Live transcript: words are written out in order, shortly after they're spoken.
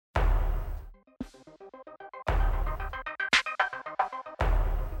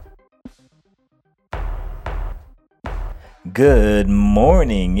Good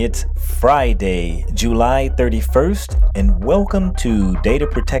morning. It's Friday, July 31st, and welcome to Data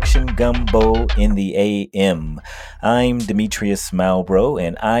Protection Gumbo in the AM. I'm Demetrius Malbro,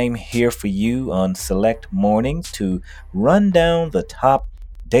 and I'm here for you on select mornings to run down the top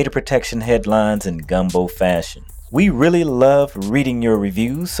data protection headlines in Gumbo fashion. We really love reading your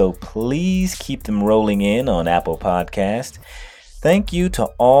reviews, so please keep them rolling in on Apple Podcast. Thank you to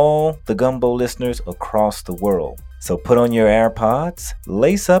all the Gumbo listeners across the world. So put on your AirPods,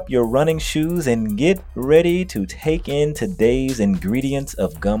 lace up your running shoes, and get ready to take in today's ingredients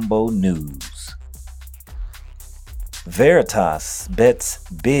of Gumbo news. Veritas bets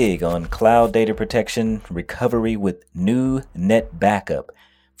big on cloud data protection recovery with new net backup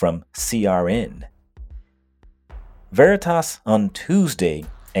from CRN. Veritas on Tuesday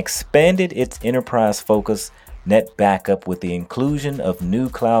expanded its enterprise focus net backup with the inclusion of new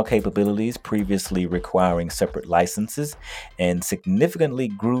cloud capabilities previously requiring separate licenses and significantly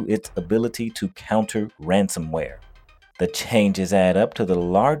grew its ability to counter ransomware. The changes add up to the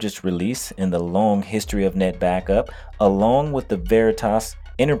largest release in the long history of net backup, along with the Veritas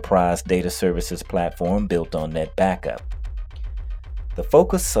Enterprise Data Services platform built on net backup. The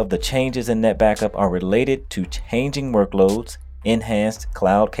focus of the changes in net backup are related to changing workloads, enhanced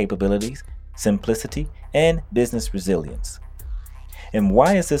cloud capabilities, simplicity, and business resilience. And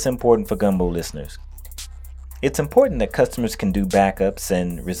why is this important for Gumbo listeners? It's important that customers can do backups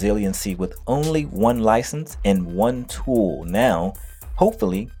and resiliency with only one license and one tool.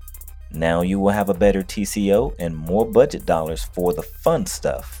 Hopefully, you will have a better TCO and more budget dollars for the fun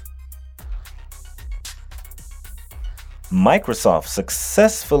stuff. Microsoft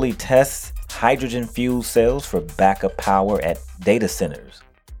successfully tests hydrogen fuel cells for backup power at data centers.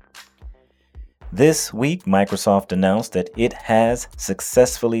 This week, Microsoft announced that it has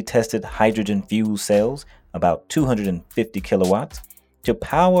successfully tested hydrogen fuel cells, about 250 kilowatts, to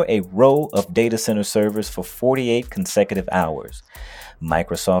power a row of data center servers for 48 consecutive hours.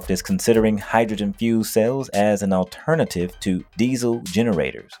 Microsoft is considering hydrogen fuel cells as an alternative to diesel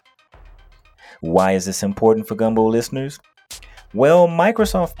generators. Why is this important for Gumbo listeners? Well,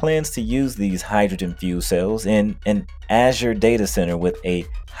 Microsoft plans to use these hydrogen fuel cells in an Azure data center with a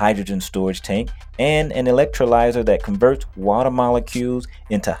hydrogen storage tank and an electrolyzer that converts water molecules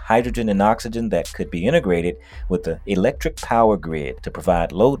into hydrogen and oxygen that could be integrated with the electric power grid to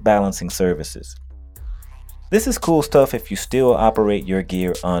provide load balancing services. This is cool stuff if you still operate your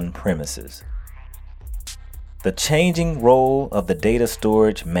gear on premises. The changing role of the data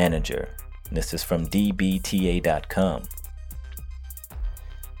storage manager. This is from dbta.com.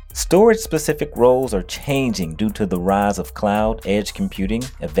 Storage-specific roles are changing due to the rise of cloud, edge computing,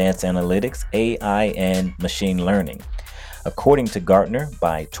 advanced analytics, AI, and machine learning. According to Gartner,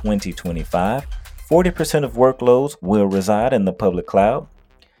 by 2025, 40% of workloads will reside in the public cloud,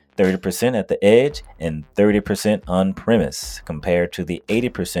 30% at the edge, and 30% on-premise, compared to the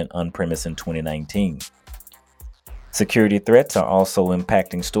 80% on-premise in 2019. Security threats are also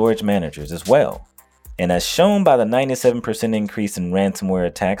impacting storage managers as well. And as shown by the 97% increase in ransomware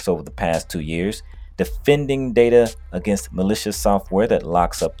attacks over the past 2 years, defending data against malicious software that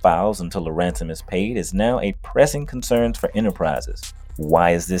locks up files until a ransom is paid is now a pressing concern for enterprises.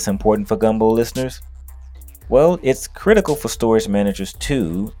 Why is this important for Gumbo listeners? Well, it's critical for storage managers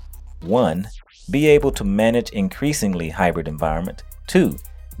to 1. Be able to manage increasingly hybrid environment. 2.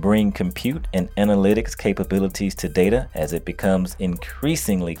 Bring compute and analytics capabilities to data as it becomes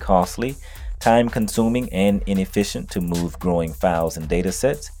increasingly costly, time-consuming, and inefficient to move growing files and data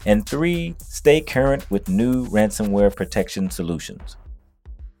sets. And 3, stay current with new ransomware protection solutions.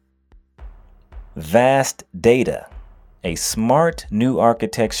 VAST Data, a smart new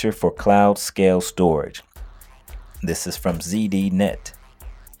architecture for cloud-scale storage. This is from ZDNet.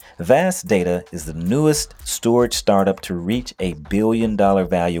 VAST Data is the newest storage startup to reach a $1 billion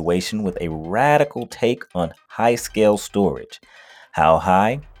valuation with a radical take on high-scale storage. How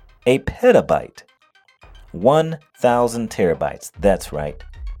high? A petabyte. 1,000 terabytes, that's right,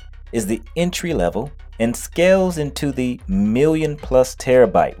 is the entry level and scales into the million-plus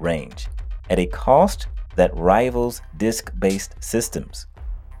terabyte range at a cost that rivals disk-based systems.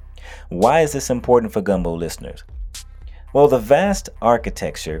 Why is this important for Gumbo listeners? Well, the VAST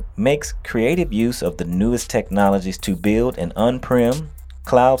architecture makes creative use of the newest technologies to build an on-prem,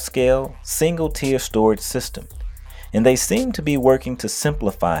 cloud-scale, single-tier storage system. And they seem to be working to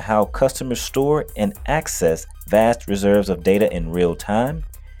simplify how customers store and access vast reserves of data in real time,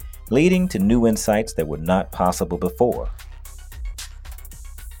 leading to new insights that were not possible before.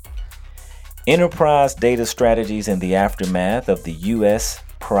 Enterprise data strategies in the aftermath of the U.S.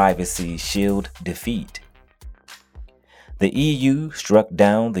 Privacy Shield defeat. The EU struck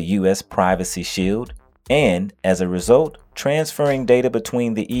down the US Privacy Shield, and as a result, transferring data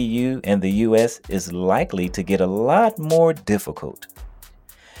between the EU and the US is likely to get a lot more difficult.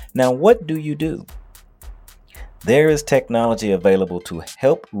 Now, what do? There is technology available to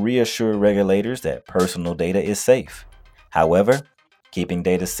help reassure regulators that personal data is safe. However, keeping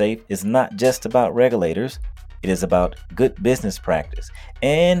data safe is not just about regulators. It is about good business practice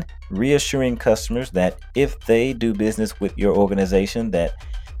and reassuring customers that if they do business with your organization, that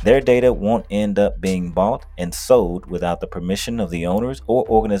their data won't end up being bought and sold without the permission of the owners or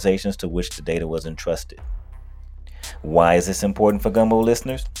organizations to which the data was entrusted. Why is this important for Gumbo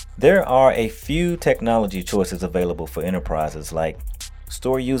listeners? There are a few technology choices available for enterprises, like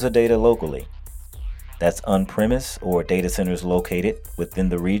store user data locally. That's on-premise or data centers located within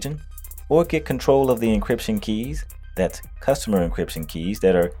the region, or get control of the encryption keys, that's customer encryption keys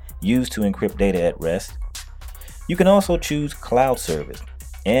that are used to encrypt data at rest. You can also choose cloud service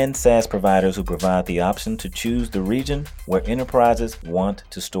and SaaS providers who provide the option to choose the region where enterprises want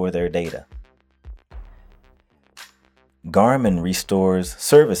to store their data. Garmin restores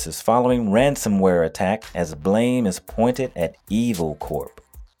services following ransomware attack as blame is pointed at Evil Corp.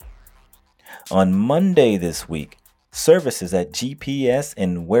 On Monday this week, services at GPS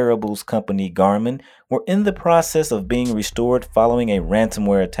and wearables company Garmin were in the process of being restored following a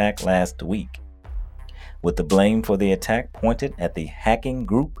ransomware attack last week, with the blame for the attack pointed at the hacking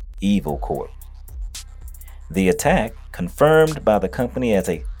group Evil Corp. The attack, confirmed by the company as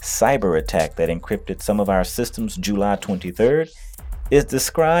a cyber attack that encrypted some of our systems July 23rd, is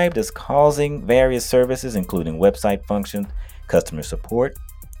described as causing various services, including website functions, customer support,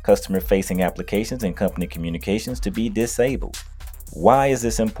 customer-facing applications, and company communications, to be disabled. Why is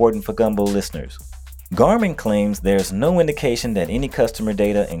this important for Gumbo listeners? Garmin claims there's no indication that any customer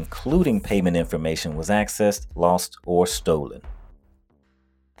data, including payment information, was accessed, lost, or stolen.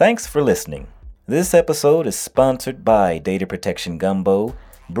 Thanks for listening. This episode is sponsored by Data Protection Gumbo,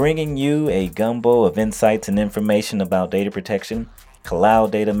 bringing you a gumbo of insights and information about data protection,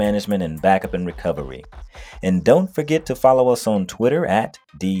 cloud data management, and backup and recovery. And don't forget to follow us on Twitter at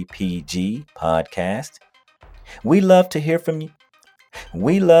DPG Podcast. We love to hear from you.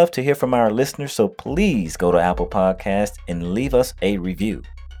 We love to hear from our listeners, so please go to Apple Podcasts and leave us a review.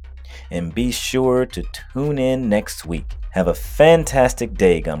 And be sure to tune in next week. Have a fantastic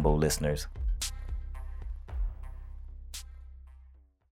day, Gumbo listeners.